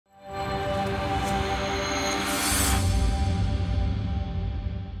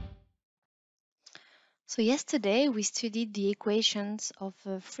So yesterday we studied the equations of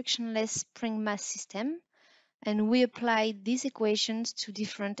a frictionless spring mass system, and we applied these equations to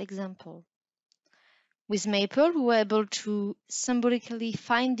different examples. With Maple, we were able to symbolically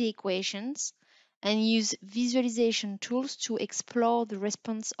find the equations and use visualization tools to explore the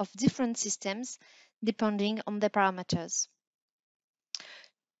response of different systems depending on their parameters.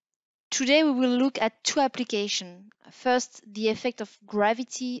 Today we will look at two applications. First, the effect of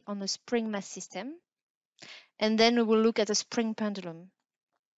gravity on a spring mass system, and then we will look at a spring pendulum.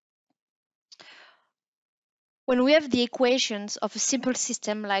 When we have the equations of a simple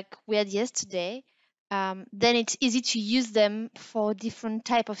system like we had yesterday, then it's easy to use them for different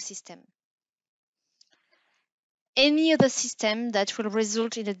type of system. Any other system that will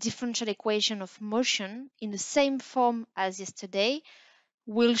result in a differential equation of motion in the same form as yesterday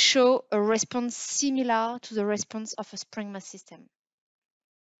will show a response similar to the response of a spring mass system.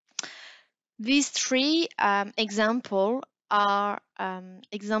 These three examples are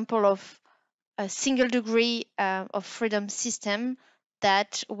example of a single degree of freedom system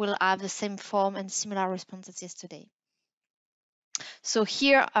that will have the same form and similar response as yesterday. So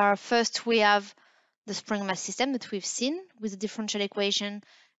here first we have the spring mass system that we've seen with the differential equation,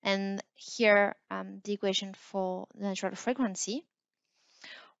 and here the equation for the natural frequency,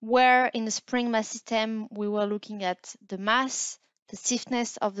 where in the spring mass system we were looking at the mass, the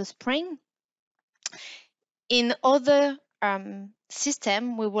stiffness of the spring. In other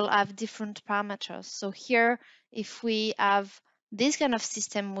system, we will have different parameters. So here, if we have this kind of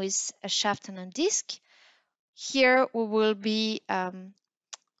system with a shaft and a disc, here we will be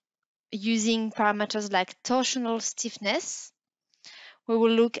using parameters like torsional stiffness. We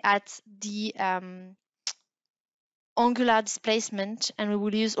will look at the angular displacement, and we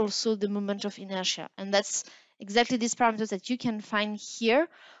will use also the moment of inertia. And that's exactly these parameters that you can find here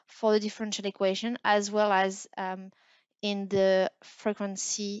for the differential equation, as well as in the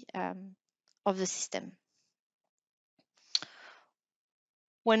frequency of the system.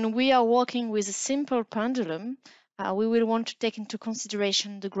 When we are working with a simple pendulum, we will want to take into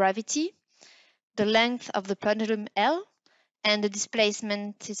consideration the gravity, the length of the pendulum L, and the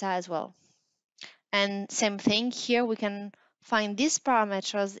displacement theta as well. And same thing here, we can find these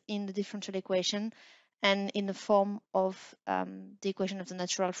parameters in the differential equation and in the form of the equation of the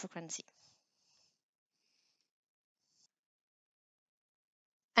natural frequency.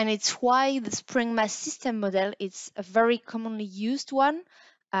 And it's why the spring mass system model is a very commonly used one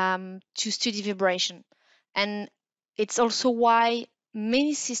to study vibration. And it's also why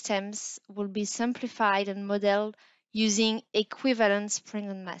many systems will be simplified and modeled using equivalent spring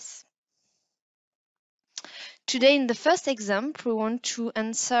and mass. Today, in the first example, we want to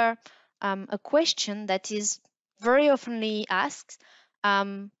answer a question that is very often asked,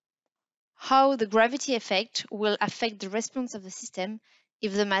 how the gravity effect will affect the response of the system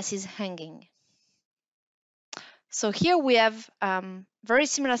if the mass is hanging. So here we have very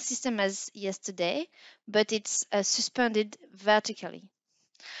similar system as yesterday, but it's suspended vertically.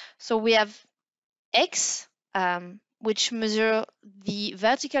 So we have X, which measure the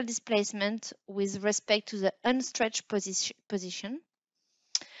vertical displacement with respect to the unstretched position.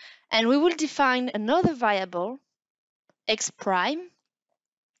 And we will define another variable, X prime,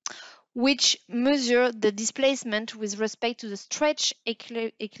 which measure the displacement with respect to the stretch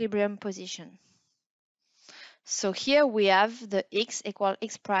equilibrium position. So here we have the x equal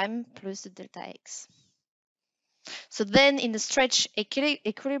x prime plus the delta x. So then in the stretch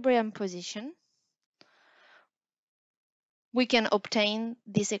equilibrium position, we can obtain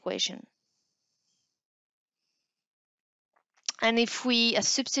this equation. And if we are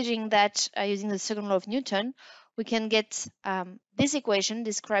substituting that using the second law of Newton, we can get this equation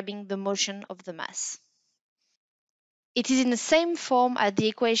describing the motion of the mass. It is in the same form as the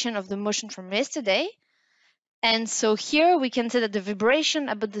equation of the motion from yesterday. And so here we can say that the vibration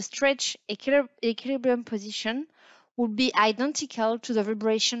about the stretch equilibrium position would be identical to the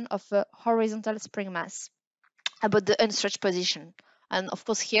vibration of a horizontal spring mass about the unstretched position. And of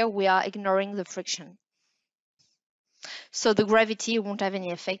course, here we are ignoring the friction. So the gravity won't have any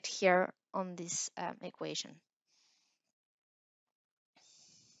effect here on this equation.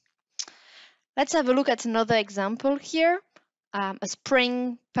 Let's have a look at another example here, a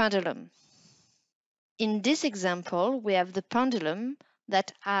spring pendulum. In this example, we have the pendulum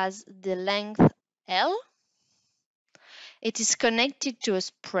that has the length L. It is connected to a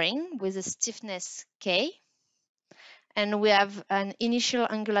spring with a stiffness K, and we have an initial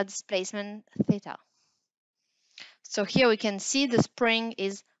angular displacement theta. So here we can see the spring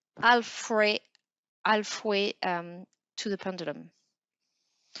is halfway to the pendulum.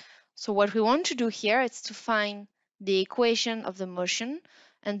 So what we want to do here is to find the equation of the motion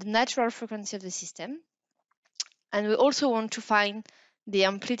and the natural frequency of the system. And we also want to find the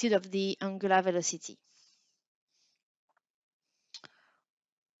amplitude of the angular velocity.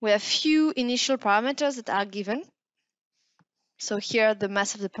 We have few initial parameters that are given. So here the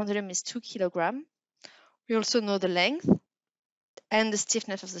mass of the pendulum is 2 kilograms. We also know the length and the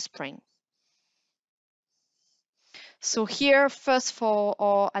stiffness of the spring. So here, first for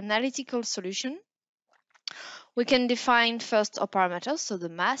our analytical solution, we can define first our parameters, so the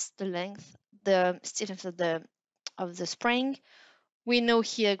mass, the length, the stiffness of the spring. We know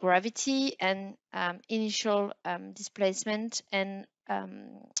here gravity and initial displacement and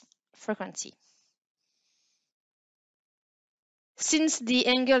frequency. Since the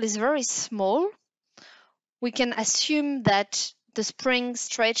angle is very small, we can assume that the spring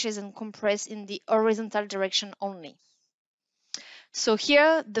stretches and compresses in the horizontal direction only. So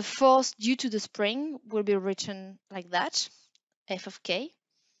here, the force due to the spring will be written like that, F of k.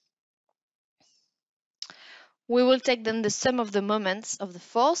 We will take then the sum of the moments of the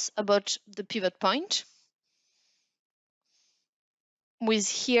force about the pivot point, with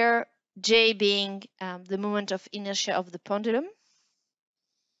here J being the moment of inertia of the pendulum.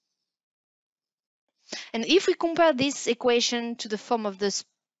 And if we compare this equation to the form of the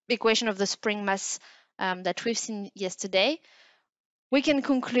equation of the spring mass that we've seen yesterday, we can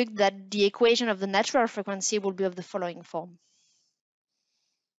conclude that the equation of the natural frequency will be of the following form.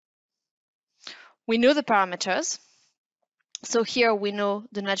 We know the parameters. So here we know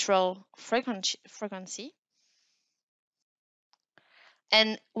the natural frequency.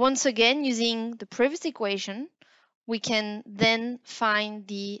 And once again, using the previous equation, we can then find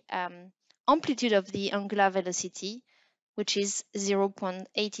the amplitude of the angular velocity, which is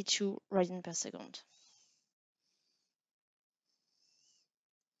 0.82 radian per second.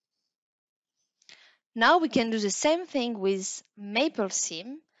 Now we can do the same thing with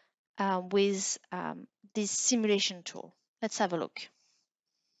MapleSim with this simulation tool. Let's have a look.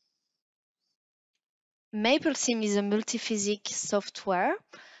 MapleSim is a multi-physics software,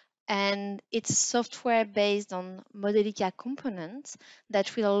 and it's software based on Modelica components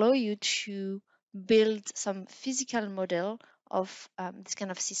that will allow you to build some physical model of this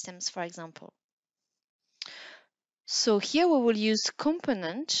kind of systems, for example. So here we will use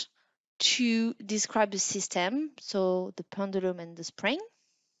component to describe the system, so the pendulum and the spring,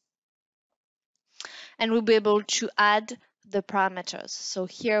 and we'll be able to add the parameters. So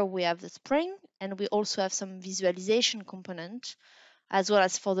here we have the spring, and we also have some visualization component as well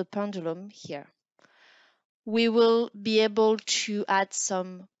as for the pendulum here. We will be able to add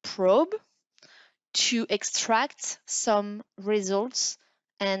some probe to extract some results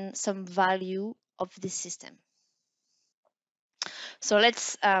and some value of this system. So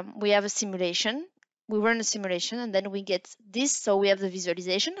we have a simulation. We run a simulation and then we get this. So we have the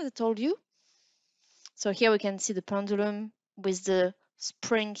visualization, as I told you. So here we can see the pendulum with the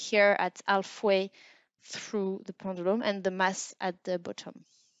spring here at halfway through the pendulum and the mass at the bottom.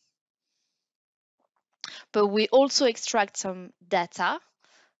 But we also extract some data,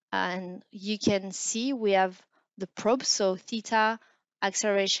 and you can see we have the probe, so theta,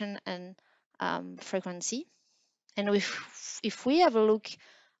 acceleration, and frequency. And if we have a look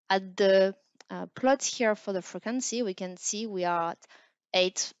at the plot here for the frequency, we can see we are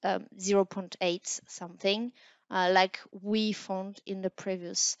at 0.8 something, like we found in the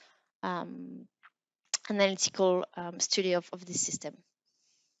previous analytical study of this system.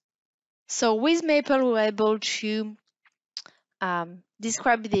 So with Maple, we were able to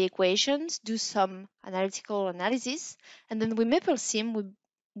describe the equations, do some analytical analysis, and then with MapleSim,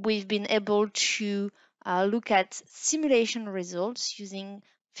 we've been able to look at simulation results using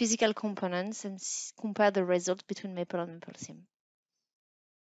physical components and compare the results between Maple and MapleSim.